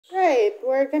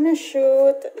we're gonna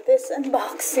shoot this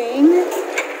unboxing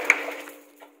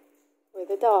with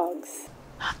the dogs.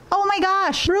 Oh my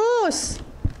gosh, Bruce!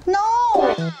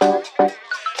 No!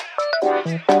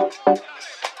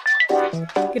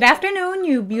 Good afternoon,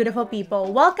 you beautiful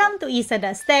people. Welcome to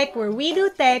LAZADA's Tech, where we do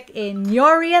tech in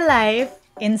your real life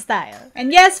in style.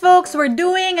 And yes, folks, we're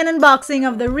doing an unboxing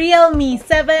of the Realme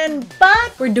 7,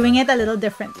 but we're doing it a little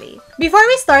differently. Before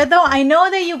we start though, I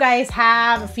know that you guys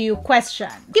have a few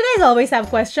questions. You guys always have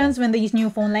questions when these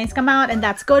new phone lines come out, and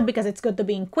that's good because it's good to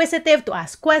be inquisitive, to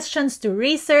ask questions, to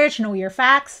research, know your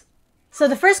facts. So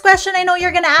the first question I know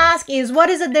you're gonna ask is, what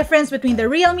is the difference between the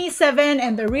Realme 7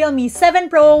 and the Realme 7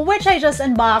 Pro, which I just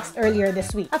unboxed earlier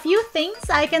this week? A few things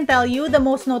I can tell you, the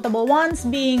most notable ones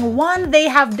being, one, they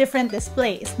have different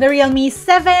displays. The Realme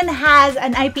 7 has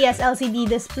an IPS LCD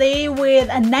display with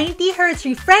a 90Hz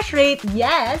refresh rate,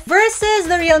 yes, versus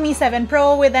the Realme 7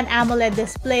 Pro with an AMOLED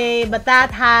display, but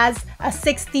that has a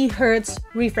 60Hz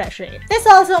refresh rate. This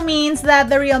also means that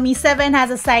the Realme 7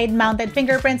 has a side-mounted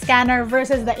fingerprint scanner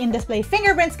versus the in-display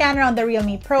fingerprint scanner on the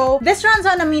Realme Pro. This runs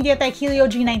on a MediaTek Helio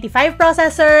G95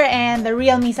 processor, and the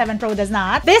Realme 7 Pro does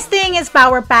not. This thing is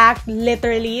power-packed,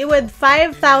 literally, with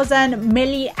 5,000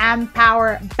 milliamp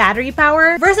hour battery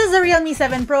power versus the Realme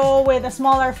 7 Pro with a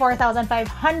smaller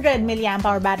 4,500 milliamp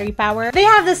hour battery power. They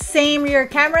have the same rear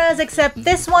cameras, except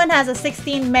this one has a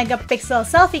 16 megapixel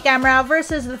selfie camera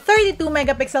versus the 32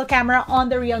 megapixel camera on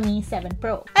the Realme 7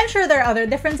 Pro. I'm sure there are other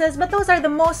differences, but those are the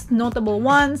most notable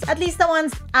ones, at least the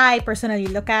ones I personally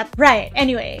look at. Right,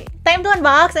 anyway, time to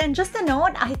unbox, and just a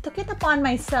note, I took it upon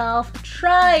myself to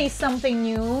try something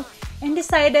new and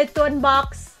decided to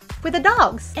unbox with the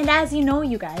dogs. And as you know,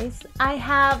 you guys, I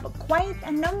have quite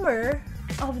a number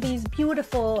of these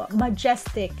beautiful,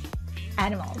 majestic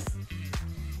animals.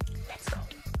 Let's go.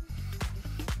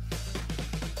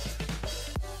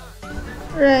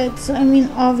 Right, so I mean,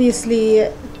 obviously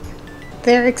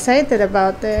they're excited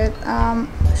about it.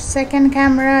 Second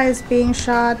camera is being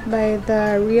shot by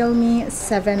the Realme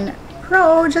 7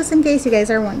 Pro, just in case you guys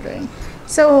are wondering.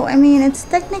 So I mean, it's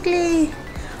technically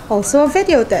also a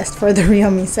video test for the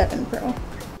Realme 7 Pro.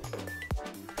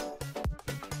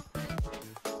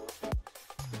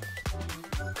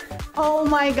 Oh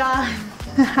my god.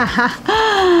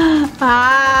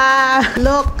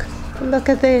 Look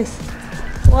at this.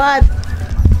 What?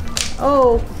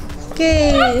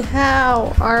 Okay,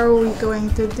 how are we going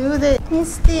to do this?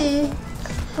 Misty,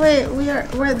 wait,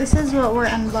 this is what we're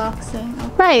unboxing.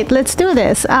 Okay. Right, let's do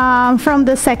this. From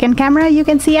the second camera, you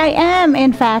can see I am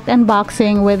in fact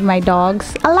unboxing with my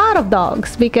dogs. A lot of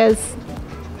dogs, because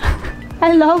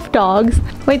I love dogs.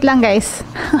 Wait lang, guys.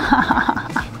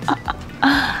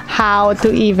 How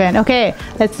to even. Okay,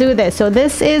 let's do this. So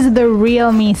this is the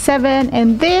Realme 7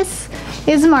 and this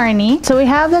is Marnie. So we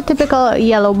have the typical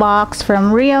yellow box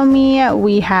from Realme.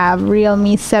 We have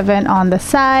Realme 7 on the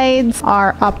sides,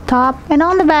 R up top, and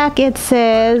on the back it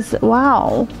says,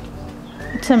 wow,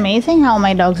 it's amazing how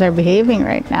my dogs are behaving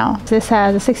right now. This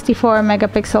has a 64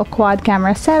 megapixel quad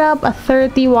camera setup, a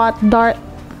 30-watt dart.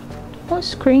 Oh,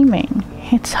 screaming.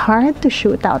 It's hard to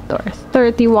shoot outdoors.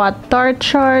 30-watt dart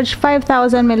charge,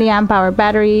 5,000 milliamp hour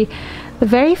battery. The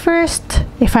very first,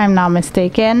 if I'm not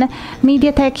mistaken,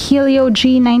 MediaTek Helio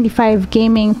G95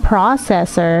 gaming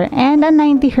processor, and a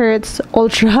 90Hz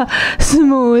ultra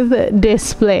smooth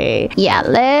display. Yeah,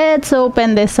 let's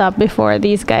open this up before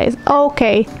these guys.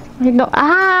 Okay, we go.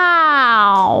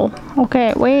 Ow!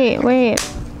 Okay, wait.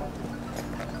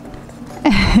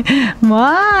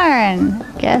 Marn!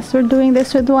 Guess we're doing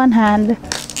this with one hand.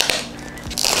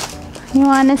 You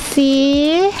wanna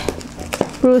see?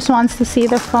 Bruce wants to see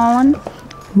the phone.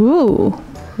 Ooh,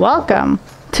 welcome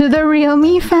to the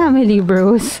Realme family,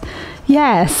 Bruce.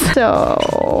 Yes.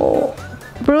 So,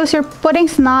 Bruce, you're putting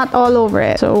snot all over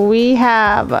it. So we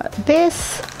have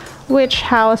this, which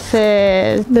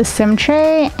houses the SIM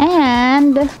tray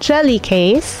and jelly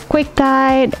case, quick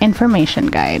guide, information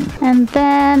guide. And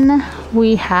then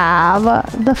we have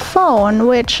the phone,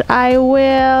 which I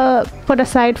will put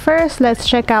aside first. Let's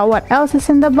check out what else is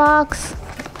in the box.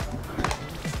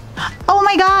 Oh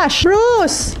my gosh,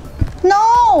 Bruce!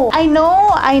 No! I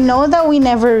know that we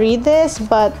never read this,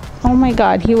 but oh my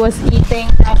god, he was eating.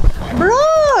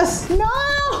 Bruce!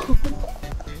 No!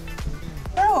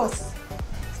 Bruce!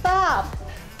 Stop!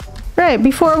 Right,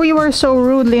 before we were so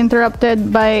rudely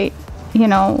interrupted by, you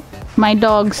know, my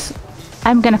dog's,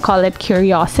 I'm gonna call it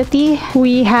curiosity.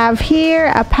 We have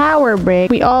here a power brick.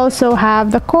 We also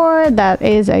have the cord that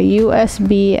is a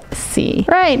USB-C.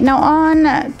 Right, now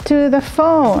on to the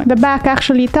phone. The back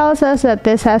actually tells us that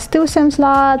this has 2 SIM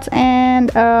slots and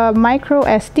a micro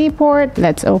SD port.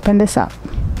 Let's open this up.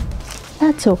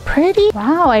 That's so pretty.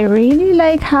 Wow, I really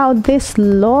like how this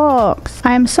looks.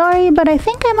 I'm sorry, but I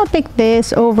think I'm gonna pick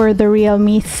this over the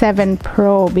Realme 7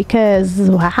 Pro because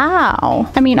wow.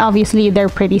 I mean, obviously they're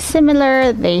pretty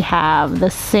similar. They have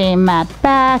the same matte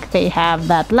back. They have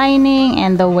that lining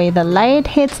and the way the light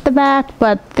hits the back,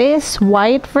 but this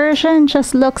white version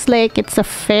just looks like it's a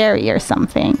fairy or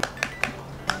something.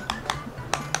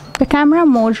 The camera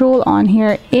module on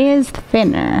here is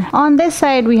thinner. On this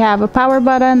side, we have a power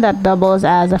button that doubles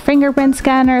as a fingerprint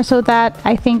scanner, so that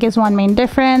I think is one main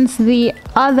difference. The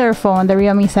other phone, the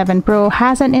Realme 7 Pro,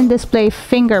 has an in-display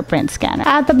fingerprint scanner.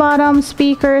 At the bottom,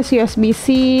 speakers,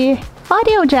 USB-C,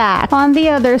 audio jack. On the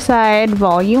other side,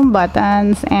 volume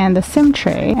buttons and the SIM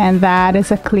tray, and that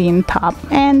is a clean top.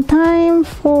 And time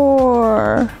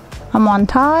for a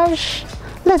montage.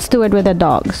 Let's do it with the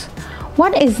dogs.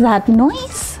 What is that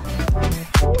noise?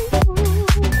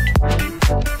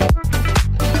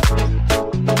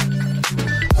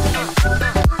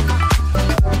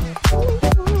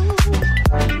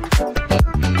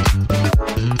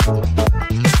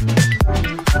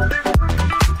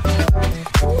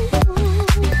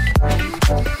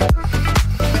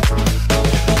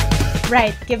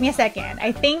 Right, give me a second.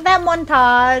 I think that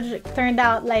montage turned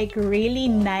out like really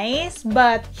nice,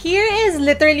 but here is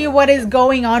literally what is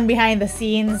going on behind the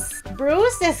scenes.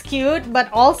 Bruce is cute, but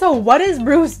also what is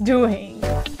Bruce doing?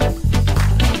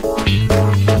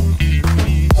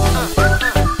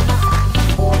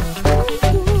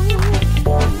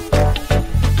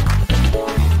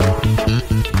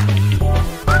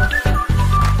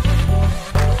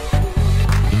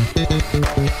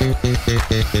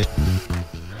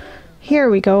 Here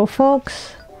we go,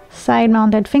 folks.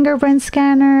 Side-mounted fingerprint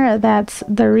scanner. That's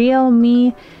the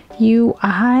Realme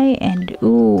UI, and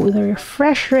ooh, the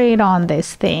refresh rate on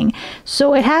this thing.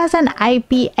 So it has an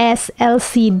IPS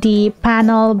LCD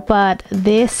panel, but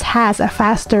this has a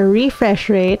faster refresh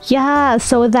rate. Yeah,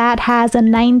 so that has a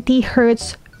 90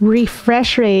 Hertz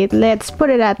refresh rate. Let's put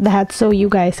it at that so you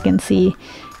guys can see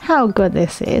how good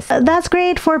this is. That's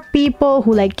great for people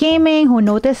who like gaming, who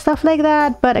notice stuff like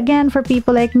that, but again, for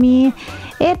people like me,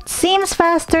 it seems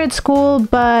faster at school,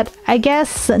 but I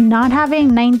guess not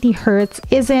having 90 Hertz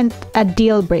isn't a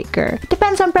deal breaker.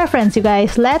 Depends on preference, you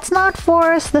guys. Let's not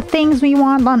force the things we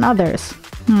want on others.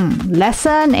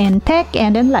 Lesson in tech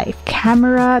and in life.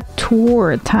 Camera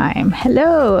tour time.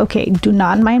 Hello. Okay, do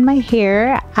not mind my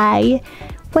hair. I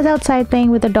was outside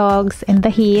playing with the dogs in the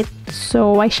heat,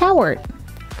 so I showered.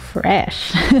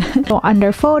 Fresh. So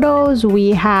under photos,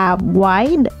 we have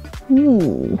wide,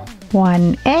 1x,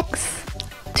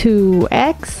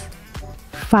 2x,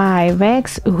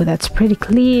 5x. Ooh, that's pretty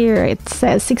clear. It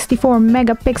says 64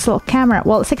 megapixel camera.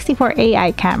 Well, 64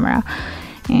 AI camera.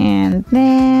 And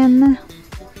then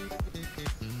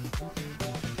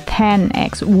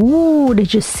 10x. Ooh,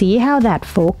 did you see how that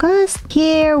focused?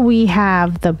 Here we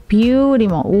have the beauty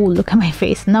mode. Ooh, look at my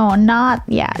face. No, not,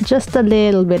 yeah, just a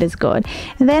little bit is good.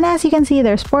 And then as you can see,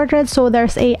 there's portrait, so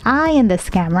there's AI in this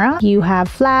camera. You have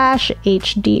flash,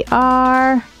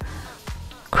 HDR,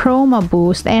 chroma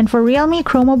boost, and for Realme,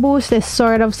 chroma boost is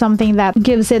sort of something that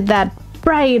gives it that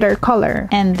brighter color.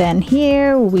 And then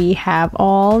here we have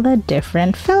all the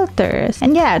different filters,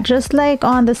 and yeah, just like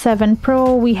on the 7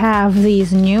 Pro, we have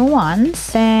these new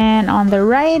ones. And on the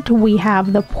right we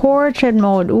have the portrait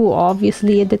mode. Ooh,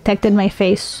 obviously it detected my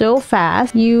face so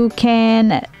fast. You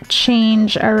can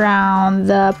change around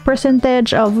the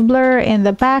percentage of blur in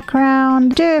the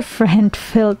background, different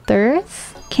filters.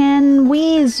 Can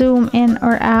we zoom in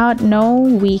or out? No,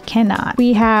 we cannot.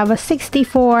 We have a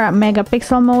 64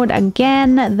 megapixel mode.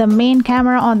 Again, the main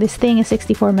camera on this thing is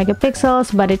 64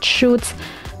 megapixels, but it shoots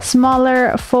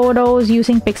smaller photos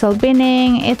using pixel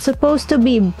binning. It's supposed to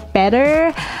be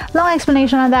better. Long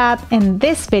explanation on that in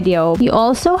this video. You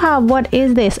also have, what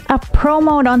is this? A Pro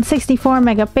mode on 64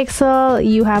 megapixel.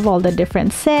 You have all the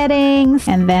different settings,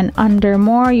 and then under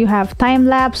more you have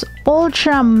time-lapse,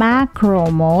 ultra macro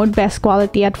mode, best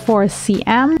quality at 4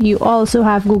 cm. You also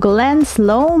have Google Lens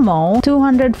slow-mo,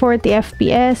 240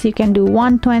 fps. You can do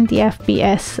 120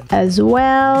 fps as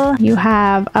well. You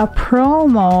have a Pro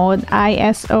mode,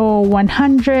 ISO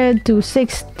 100 to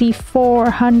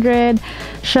 6400,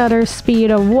 shutter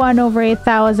speed of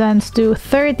 1/8000 to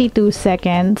 32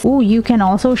 seconds. Ooh, you can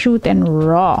also shoot in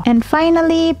RAW. And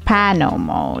finally, pano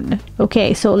mode.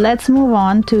 Okay, so let's move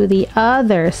on to the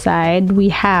other side. We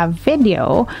have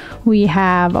video. We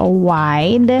have a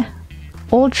wide,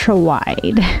 ultra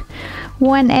wide,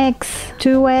 1x,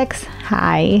 2x,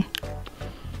 high,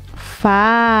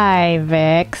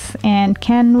 5x, and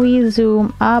can we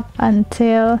zoom up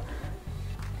until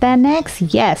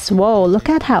 10x? Yes. Whoa, look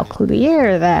at how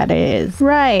clear that is.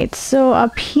 Right, so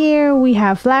up here we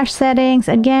have flash settings.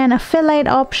 Again, a fill light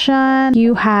option.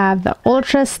 You have the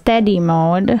ultra steady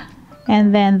mode.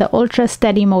 And then the ultra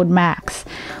steady mode max.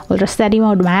 Ultra steady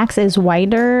mode max is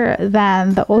wider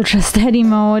than the ultra steady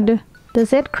mode.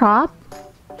 Does it crop?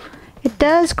 It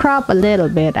does crop a little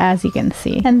bit, as you can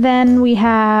see. And then we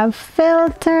have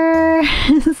filters,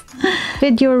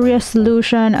 video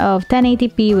resolution of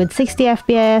 1080p with 60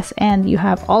 fps, and you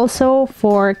have also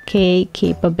 4K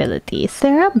capabilities.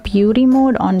 There are beauty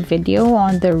mode on video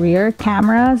on the rear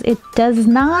cameras. It does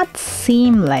not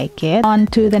seem like it.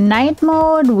 Onto the night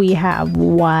mode, we have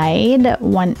wide,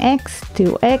 1x,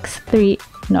 2x,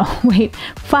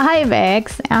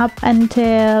 5x up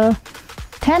until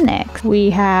 10x. We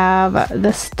have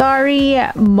the story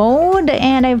mode,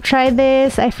 and I've tried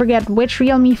this. I forget which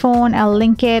Realme phone. I'll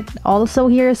link it also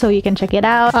here so you can check it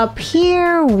out. Up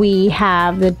here we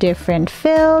have the different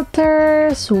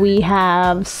filters. We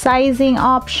have sizing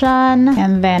option,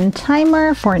 and then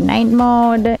timer for night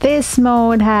mode. This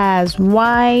mode has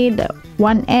wide,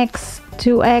 1x,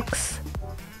 2x,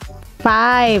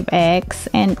 5x,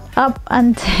 and up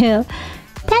until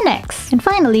 10x. And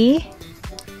finally,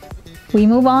 we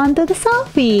move on to the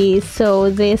selfies. So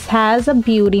this has a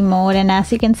beauty mode, and as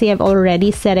you can see, I've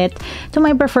already set it to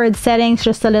my preferred settings,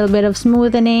 just a little bit of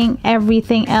smoothening.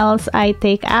 Everything else I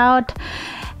take out.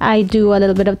 I do a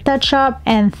little bit of touch up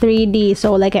and 3D.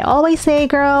 So like I always say,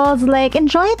 girls, like,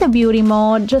 enjoy the beauty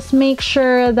mode. Just make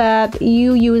sure that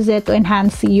you use it to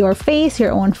enhance your face,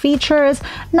 your own features.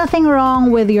 Nothing wrong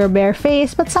with your bare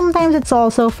face, but sometimes it's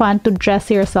also fun to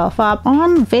dress yourself up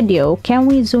on video. Can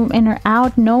we zoom in or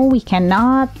out? No, we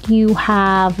cannot. You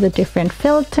have the different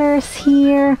filters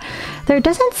here. There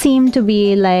doesn't seem to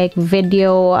be like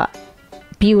video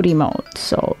beauty mode,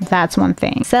 so that's one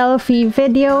thing. Selfie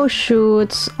video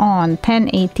shoots on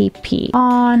 1080p.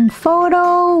 On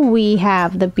photo, we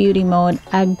have the beauty mode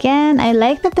again. I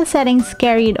like that the settings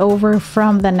carried over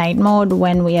from the night mode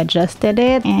when we adjusted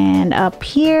it. And up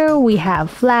here we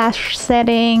have flash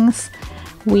settings.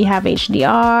 We have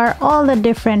HDR, all the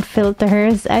different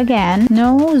filters. Again,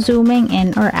 no zooming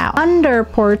in or out. Under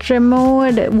portrait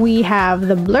mode, we have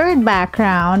the blurred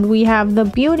background. We have the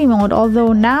beauty mode,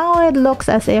 although now it looks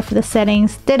as if the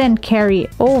settings didn't carry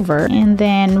over. And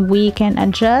then we can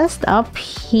adjust up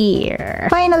here.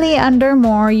 Finally, under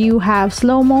more, you have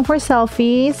slow-mo for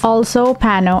selfies, also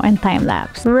pano and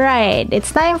time-lapse. Right,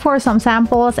 it's time for some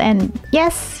samples, and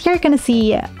yes, you're gonna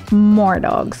see more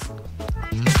dogs.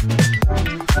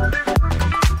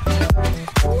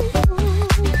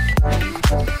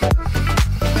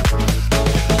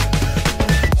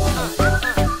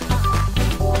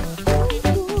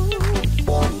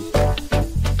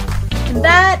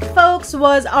 That, folks,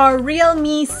 was our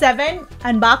Realme 7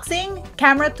 unboxing,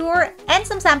 camera tour, and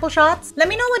some sample shots. Let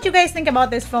me know what you guys think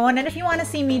about this phone, and if you want to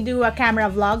see me do a camera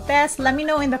vlog test, let me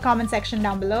know in the comment section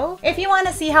down below. If you want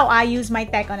to see how I use my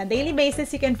tech on a daily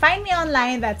basis, you can find me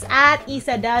online. That's at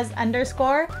isadoes_.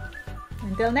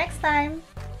 Until next time.